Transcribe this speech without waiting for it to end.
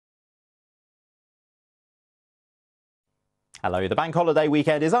Hello, the bank holiday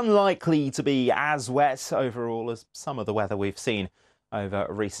weekend is unlikely to be as wet overall as some of the weather we've seen over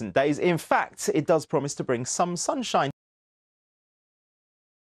recent days. In fact, it does promise to bring some sunshine.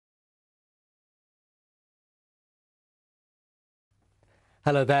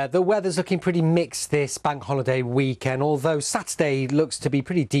 Hello there. The weather's looking pretty mixed this bank holiday weekend, although Saturday looks to be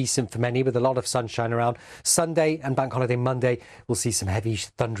pretty decent for many with a lot of sunshine around. Sunday and bank holiday Monday, we'll see some heavy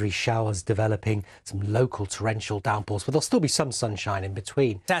thundery showers developing, some local torrential downpours, but there'll still be some sunshine in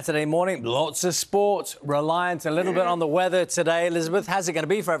between. Saturday morning, lots of sport, reliant a little bit on the weather today. Elizabeth, how's it going to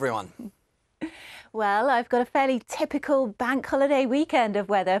be for everyone? Well, I've got a fairly typical bank holiday weekend of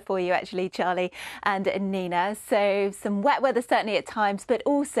weather for you, actually, Charlie and Nina. So some wet weather certainly at times, but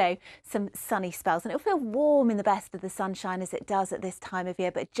also some sunny spells. And it'll feel warm in the best of the sunshine as it does at this time of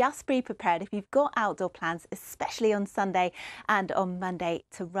year. But just be prepared if you've got outdoor plans, especially on Sunday and on Monday,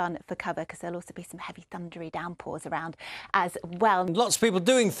 to run for cover, because there'll also be some heavy thundery downpours around as well. Lots of people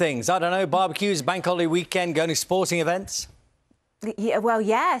doing things. I don't know, barbecues, bank holiday weekend, going to sporting events. Yeah, well,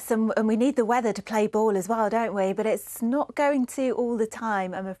 yes, and we need the weather to play ball as well, don't we? But it's not going to all the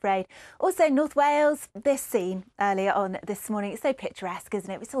time, I'm afraid. Also, North Wales, this scene earlier on this morning, it's so picturesque,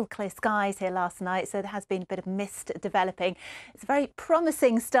 isn't it? It's all clear skies here last night, so there has been a bit of mist developing. It's a very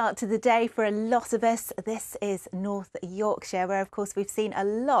promising start to the day for a lot of us. This is North Yorkshire, where, of course, we've seen a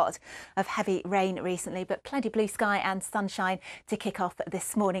lot of heavy rain recently, but plenty of blue sky and sunshine to kick off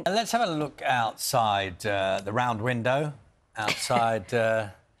this morning. Let's have a look outside the round window. Outside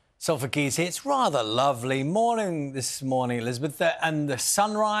Salford Quays here. It's rather lovely morning this morning, Elizabeth, and the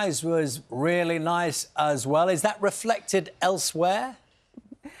sunrise was really nice as well. Is that reflected elsewhere?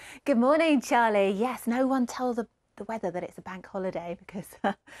 Good morning, Charlie. Yes, no one tell the weather that it's a bank holiday, because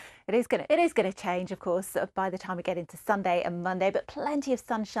it is going to change, of course, by the time we get into Sunday and Monday, but plenty of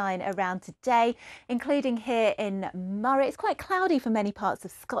sunshine around today, including here in Murray. It's quite cloudy for many parts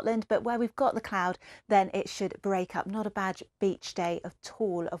of Scotland, but where we've got the cloud, then it should break up. Not a bad beach day at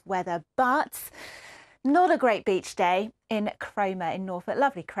all of weather, but not a great beach day in Cromer in Norfolk.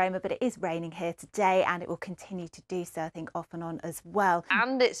 Lovely Cromer, but it is raining here today and it will continue to do so, I think, off and on as well.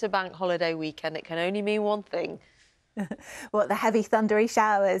 And it's a bank holiday weekend. It can only mean one thing. What, the heavy thundery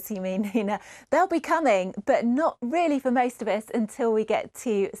showers, you mean, Nina? They'll be coming, but not really for most of us until we get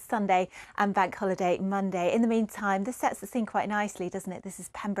to Sunday and bank holiday Monday. In the meantime, this sets the scene quite nicely, doesn't it? This is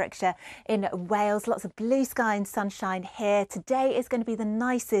Pembrokeshire in Wales. Lots of blue sky and sunshine here. Today is going to be the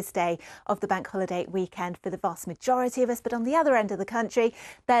nicest day of the bank holiday weekend for the vast majority of us. But on the other end of the country,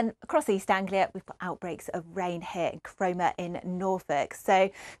 then across East Anglia, we've got outbreaks of rain here in Cromer in Norfolk.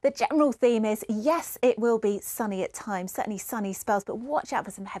 So the general theme is, yes, it will be sunny at times, certainly sunny spells, but watch out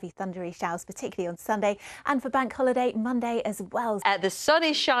for some heavy thundery showers, particularly on Sunday and for bank holiday Monday as well. The sun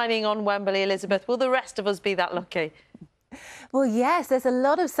is shining on Wembley, Elizabeth. Will the rest of us be that lucky? Well, yes, there's a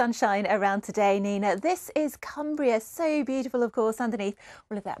lot of sunshine around today, Nina. This is Cumbria, so beautiful, of course, underneath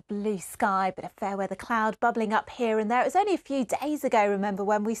all of that blue sky, but a fair weather cloud bubbling up here and there. It was only a few days ago, remember,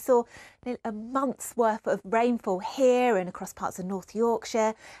 when we saw a month's worth of rainfall here and across parts of North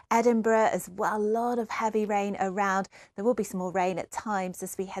Yorkshire, Edinburgh as well. A lot of heavy rain around. There will be some more rain at times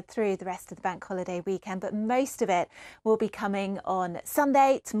as we head through the rest of the bank holiday weekend, but most of it will be coming on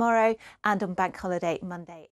Sunday, tomorrow, and on bank holiday Monday.